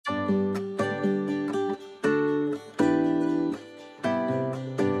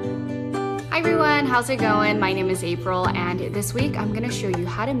everyone, how's it going? My name is April and this week I'm gonna show you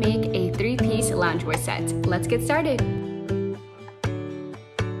how to make a 3-piece loungewear set. Let's get started.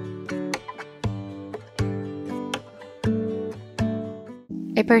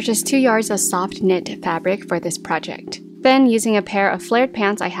 I purchased 2 yards of soft knit fabric for this project. Then, using a pair of flared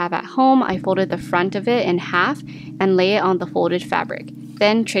pants I have at home, I folded the front of it in half and lay it on the folded fabric.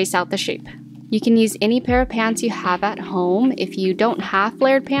 Then trace out the shape. You can use any pair of pants you have at home. If you don't have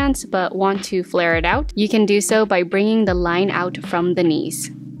flared pants but want to flare it out, you can do so by bringing the line out from the knees.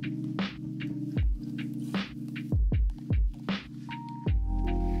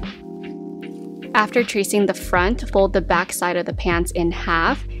 After tracing the front, fold the back side of the pants in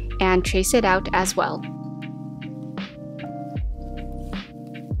half and trace it out as well.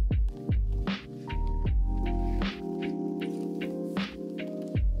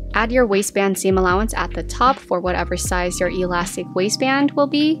 Add your waistband seam allowance at the top for whatever size your elastic waistband will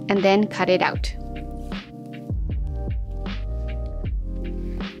be, and then cut it out.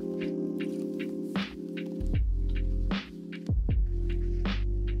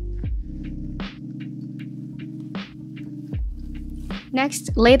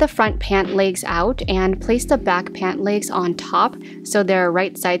 Next, lay the front pant legs out and place the back pant legs on top so they're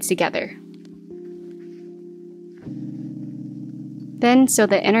right sides together. Then sew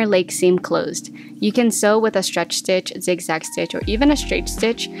the inner leg seam closed. You can sew with a stretch stitch, zigzag stitch, or even a straight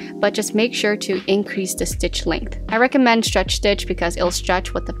stitch, but just make sure to increase the stitch length. I recommend stretch stitch because it'll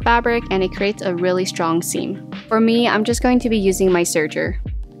stretch with the fabric and it creates a really strong seam. For me, I'm just going to be using my serger.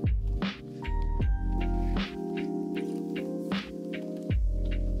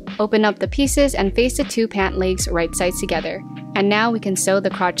 Open up the pieces and face the 2 pant legs right sides together. And now we can sew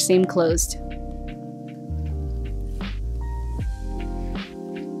the crotch seam closed.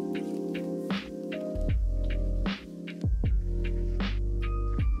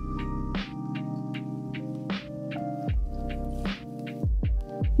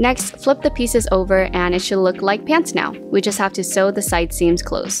 Next, flip the pieces over and it should look like pants now. We just have to sew the side seams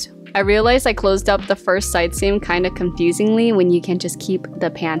closed. I realized I closed up the first side seam kind of confusingly when you can just keep the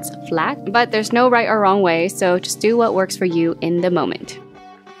pants flat, but there's no right or wrong way, so just do what works for you in the moment.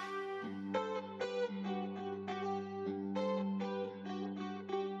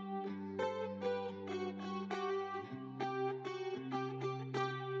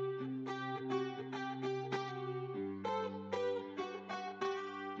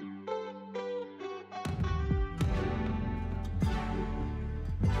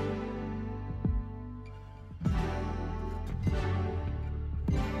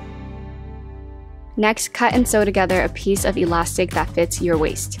 Next, cut and sew together a piece of elastic that fits your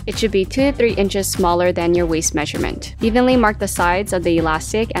waist. It should be 2 to 3 inches smaller than your waist measurement. Evenly mark the sides of the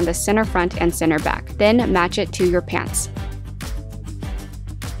elastic and the center front and center back. Then match it to your pants.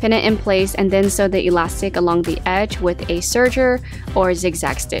 Pin it in place and then sew the elastic along the edge with a serger or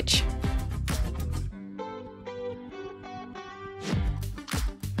zigzag stitch.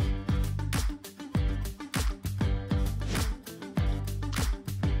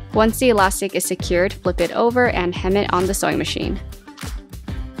 Once the elastic is secured, flip it over and hem it on the sewing machine.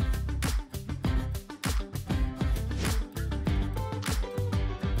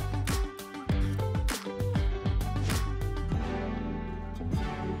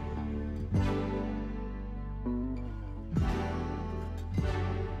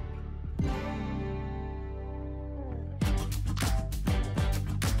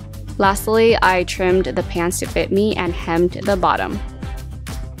 Lastly, I trimmed the pants to fit me and hemmed the bottom.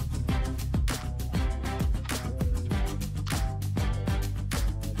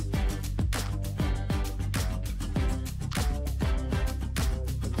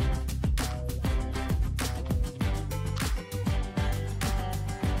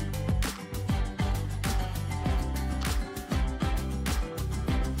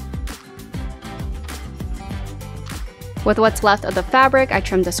 With what's left of the fabric, I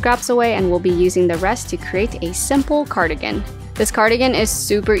trimmed the scraps away and will be using the rest to create a simple cardigan. This cardigan is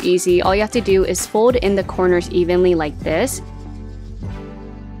super easy. All you have to do is fold in the corners evenly like this.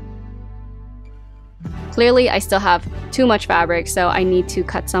 Clearly, I still have too much fabric, so I need to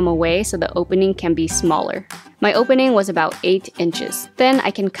cut some away so the opening can be smaller. My opening was about 8 inches. Then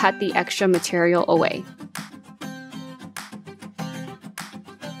I can cut the extra material away.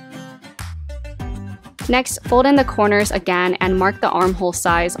 Next, fold in the corners again and mark the armhole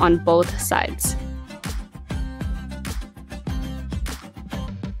size on both sides.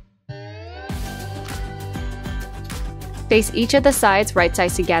 Face each of the sides right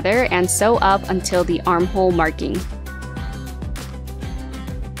sides together and sew up until the armhole marking.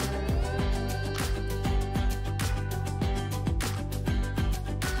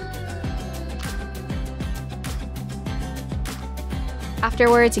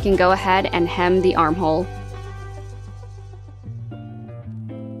 Afterwards, you can go ahead and hem the armhole.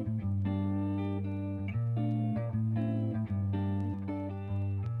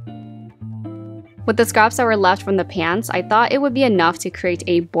 With the scraps that were left from the pants, I thought it would be enough to create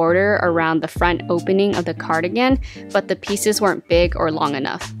a border around the front opening of the cardigan, but the pieces weren't big or long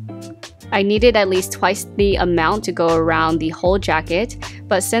enough. I needed at least twice the amount to go around the whole jacket,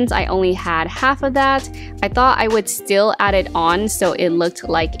 but since I only had half of that, I thought I would still add it on so it looked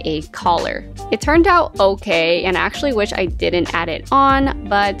like a collar. It turned out okay, and I actually wish I didn't add it on,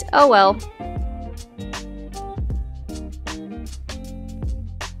 but oh well.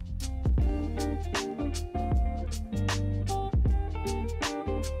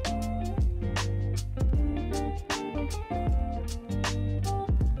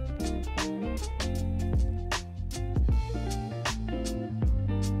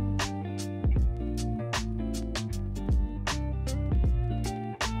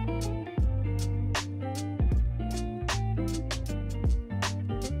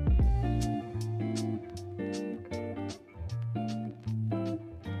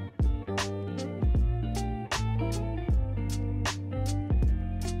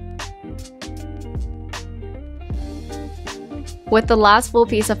 With the last full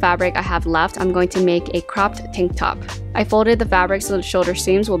piece of fabric I have left, I'm going to make a cropped tank top. I folded the fabric so the shoulder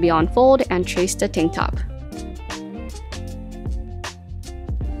seams will be on fold and traced the tank top.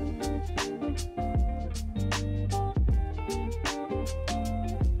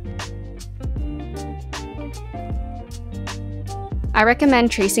 I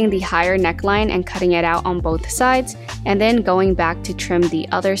recommend tracing the higher neckline and cutting it out on both sides, and then going back to trim the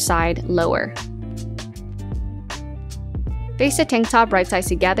other side lower. Face the tank top right sides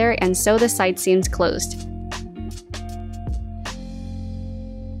together and sew the side seams closed.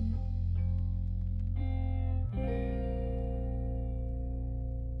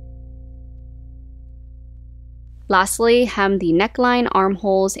 Lastly, hem the neckline,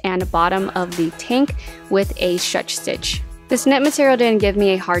 armholes, and bottom of the tank with a stretch stitch. This knit material didn't give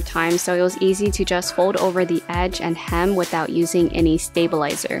me a hard time, so it was easy to just fold over the edge and hem without using any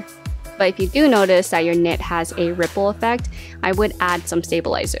stabilizer. But if you do notice that your knit has a ripple effect, I would add some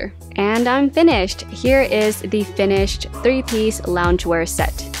stabilizer. And I'm finished! Here is the finished 3-piece loungewear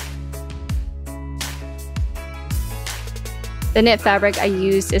set. The knit fabric I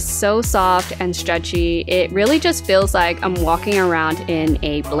used is so soft and stretchy, it really just feels like I'm walking around in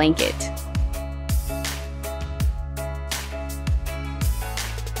a blanket.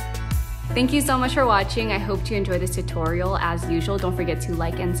 Thank you so much for watching. I hope you enjoyed this tutorial. As usual, don't forget to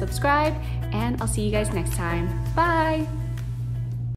like and subscribe, and I'll see you guys next time. Bye!